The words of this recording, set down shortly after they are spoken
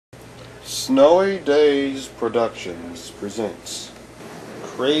Snowy Days Productions presents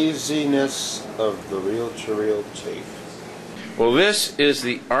Craziness of the Reel-to-Reel Tape. Well, this is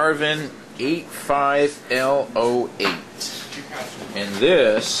the Arvin 85L08, and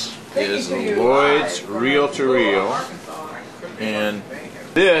this is the Lloyd's Reel-to-Reel, and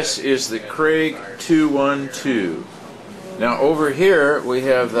this is the Craig 212. Now over here we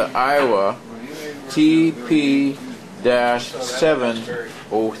have the Iowa TP-703.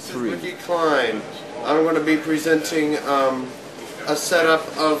 Ricky Klein. I'm going to be presenting a setup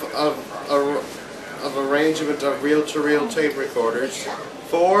of arrangement of reel-to-reel tape recorders.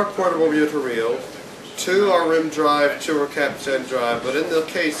 4 portable reel-to-reel, 2 are rim drive, 2 are capstan drive. But in the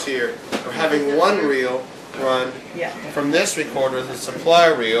case here, we're having 1 reel run from this recorder, the supply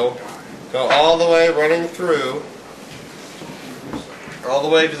reel, go all the way running through, all the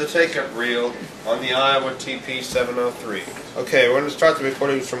way to the take-up reel on the Iowa TP-703. Okay, we're going to start the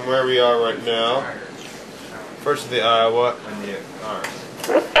recordings from where we are right now. First the Iowa and the Arvin.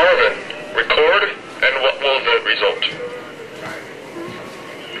 Arvin, record, and what will the result?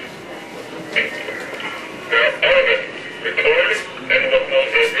 Now, Arvin, record, and what will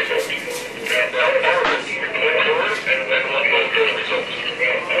the result? Now, Arvin, record, and what will the result?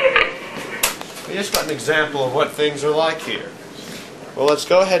 We just got an example of what things are like here. Well, let's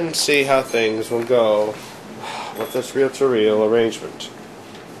go ahead and see how things will go with this reel-to-reel arrangement.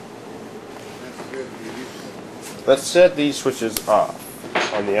 Let's set these switches off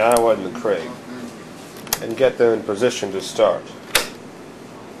on the Iowa and the Craig and get them in position to start.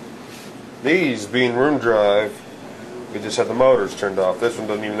 These being room drive, we just have the motors turned off. This one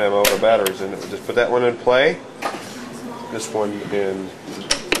doesn't even have motor batteries in it. We just put that one in play, this one in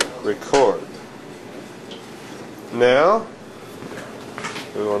record. Now,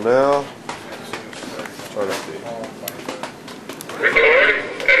 we will now start up the record,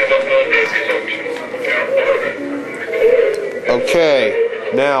 and what will the result? Okay,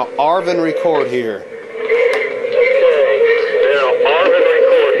 now Arvin record here. Now, Arvin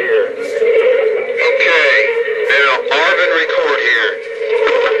record here. Okay, now Arvin record here.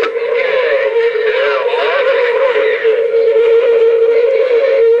 Now, Arvin record here.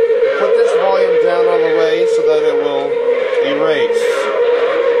 Put this volume down all the way so that it will erase.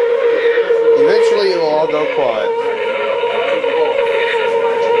 Eventually it will all go quiet.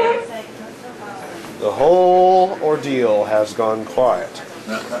 The whole ordeal has gone quiet.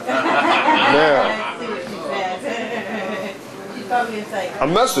 Now, a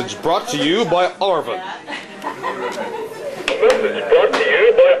message brought to you by Arvin. A message brought to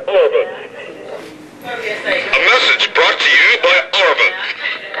you by Arvin. A message brought to you by Arvin.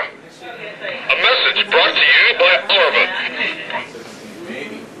 A message brought to you by Arvin.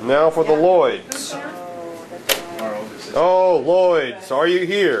 Now for the Lloyds. Oh, Lloyds, are you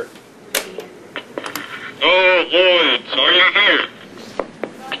here? Oh, Lloyds, are you here?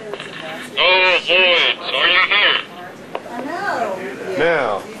 Oh, Lloyds, are you here?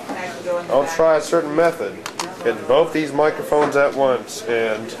 Now, I'll try a certain method. Get both these microphones at once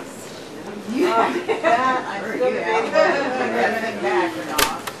and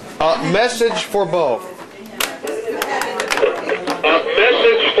message for both.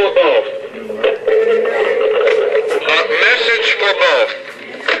 Message for both. Message for both.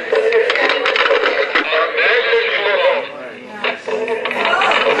 Message for both.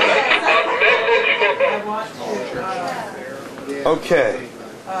 Okay,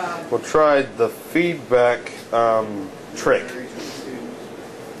 we'll try the feedback trick.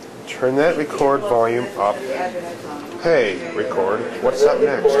 Turn that record volume up. Hey, record, what's up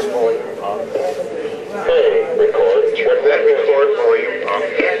next? Hey, record. Turn that record volume up.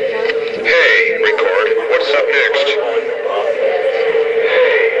 Hey, record. What's up next? Hey,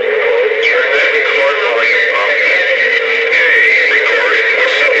 record. Turn that record volume up. Hey, record.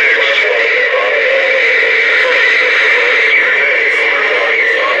 What's up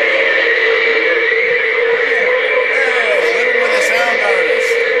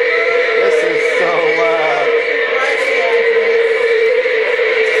next? This is so loud.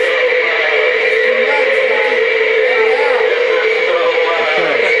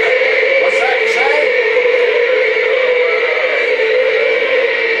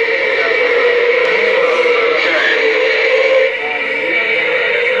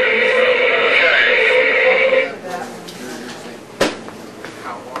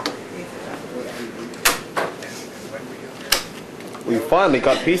 We finally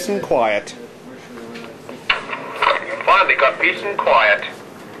got peace and quiet. Finally got peace and quiet.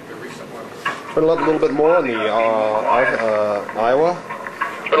 Turn it up a little bit more on the Iowa.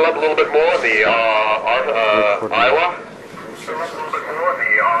 Turn it up a little bit more on the Iowa.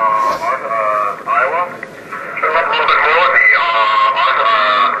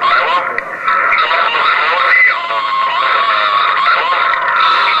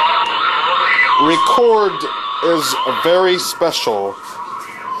 is very special.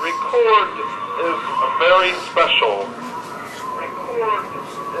 Record is very special. Record is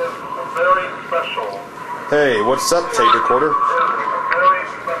very special. Hey, what's up, tape recorder?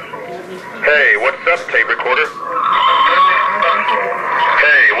 Hey, what's up, tape recorder?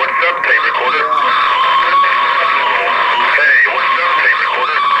 Hey, what's up, tape recorder? Hey, what's up, tape recorder? Hey, what's up, tape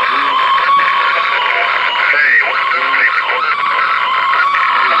recorder? Hey, what's up, tape recorder? Hey,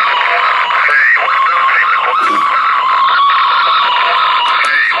 what's up, tape recorder?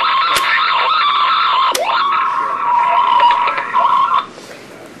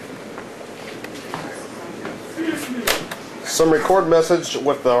 Some record message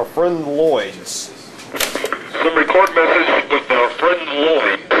with our friend Lloyd's. Some record message with our friend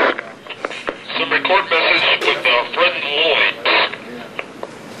Lloyd. Some record message with our friend Lloyd.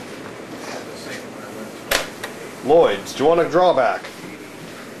 Lloyd's, do you want a drawback?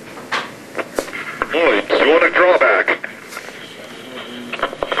 Lloyd, you want a drawback?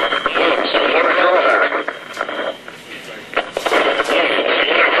 Lloyd, you want a drawback?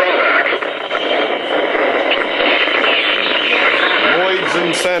 Lloyd's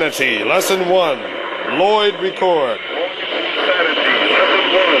Insanity, Lesson 1. Lloyd record. Insanity,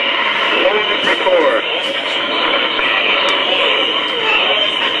 Lesson 1. Lloyd record.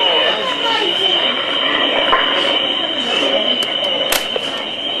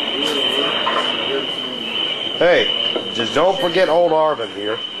 Hey, just don't forget old Arvin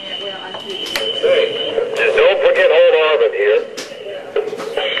here. Hey, just don't forget old Arvin here.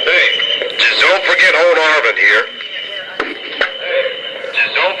 Hey, just don't forget old Arvin here. Hey,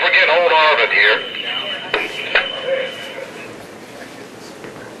 just don't forget old Arvin here.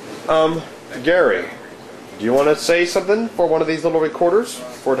 Gary, do you want to say something for one of these little recorders?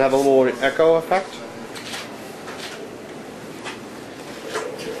 For it to have a little echo effect?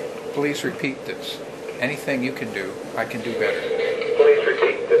 Please repeat this. Anything you can do, I can do better. Please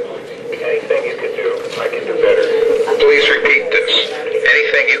repeat this. Anything you can do, I can do better. Please repeat this.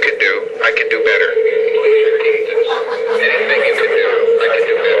 Anything you can do, I can do better. Please repeat this. Anything you can do, I can do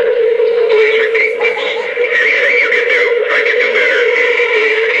better. Please repeat this. Anything you can do, I can do better. Please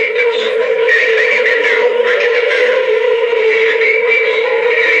repeat this. Anything you can do, I can do better.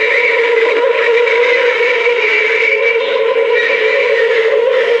 Please repeat this. Anything you can do,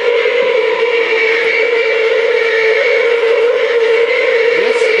 I can do better.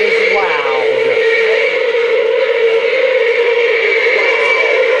 This is loud.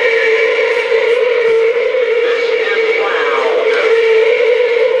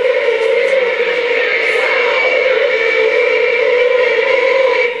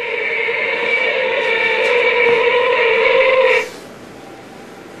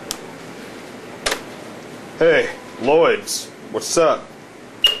 Hey, Lloyd's, what's up?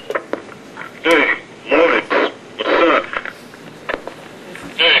 Hey, Lloyd, what's up?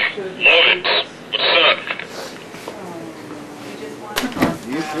 Hey, Lloyd, what's up?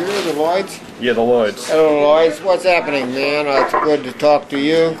 You sure, the Lloyds? Yeah, the Lloyd's. Hello, Lloyds. What's happening, man? It's good to talk to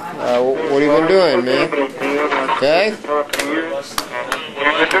you. What have you been doing, man? Okay? What have you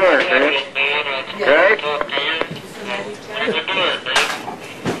been doing, man? Okay?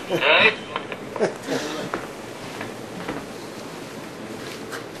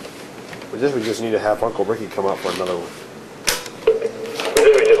 We just need to have Uncle Ricky come out for another one.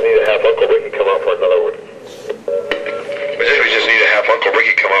 We just need to have Uncle Ricky come out for another one. We just need to have Uncle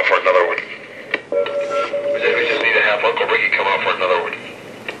Ricky come out for another one. We just need to have Uncle Ricky come out for another one.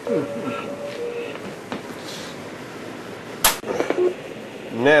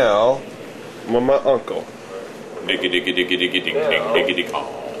 Now, with my uncle. Diggy diggy diggy diggy ding ding diggy ding dong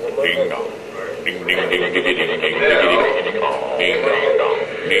ding dong ding ding ding diggy ding ding diggy ding dong ding dong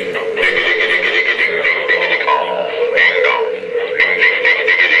ding dong diggy diggy diggy diggy ding ding diggy dong ding dong ding ding diggy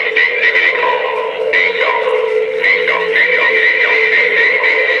diggy ding ding diggy dong ding dong ding dong ding dong ding dong ding ding ding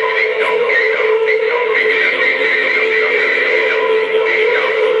dong ding dong ding dong diggy diggy diggy diggy ding dong ding dong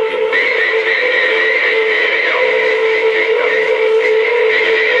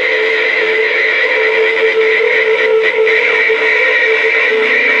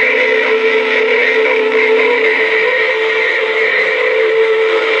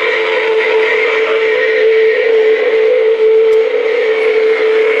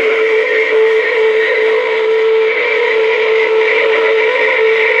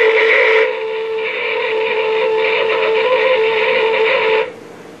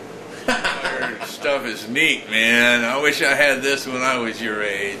Stuff is neat, man. I wish I had this when I was your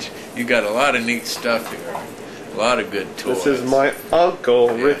age. You got a lot of neat stuff here. A lot of good toys. This is my Uncle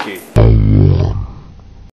Ricky.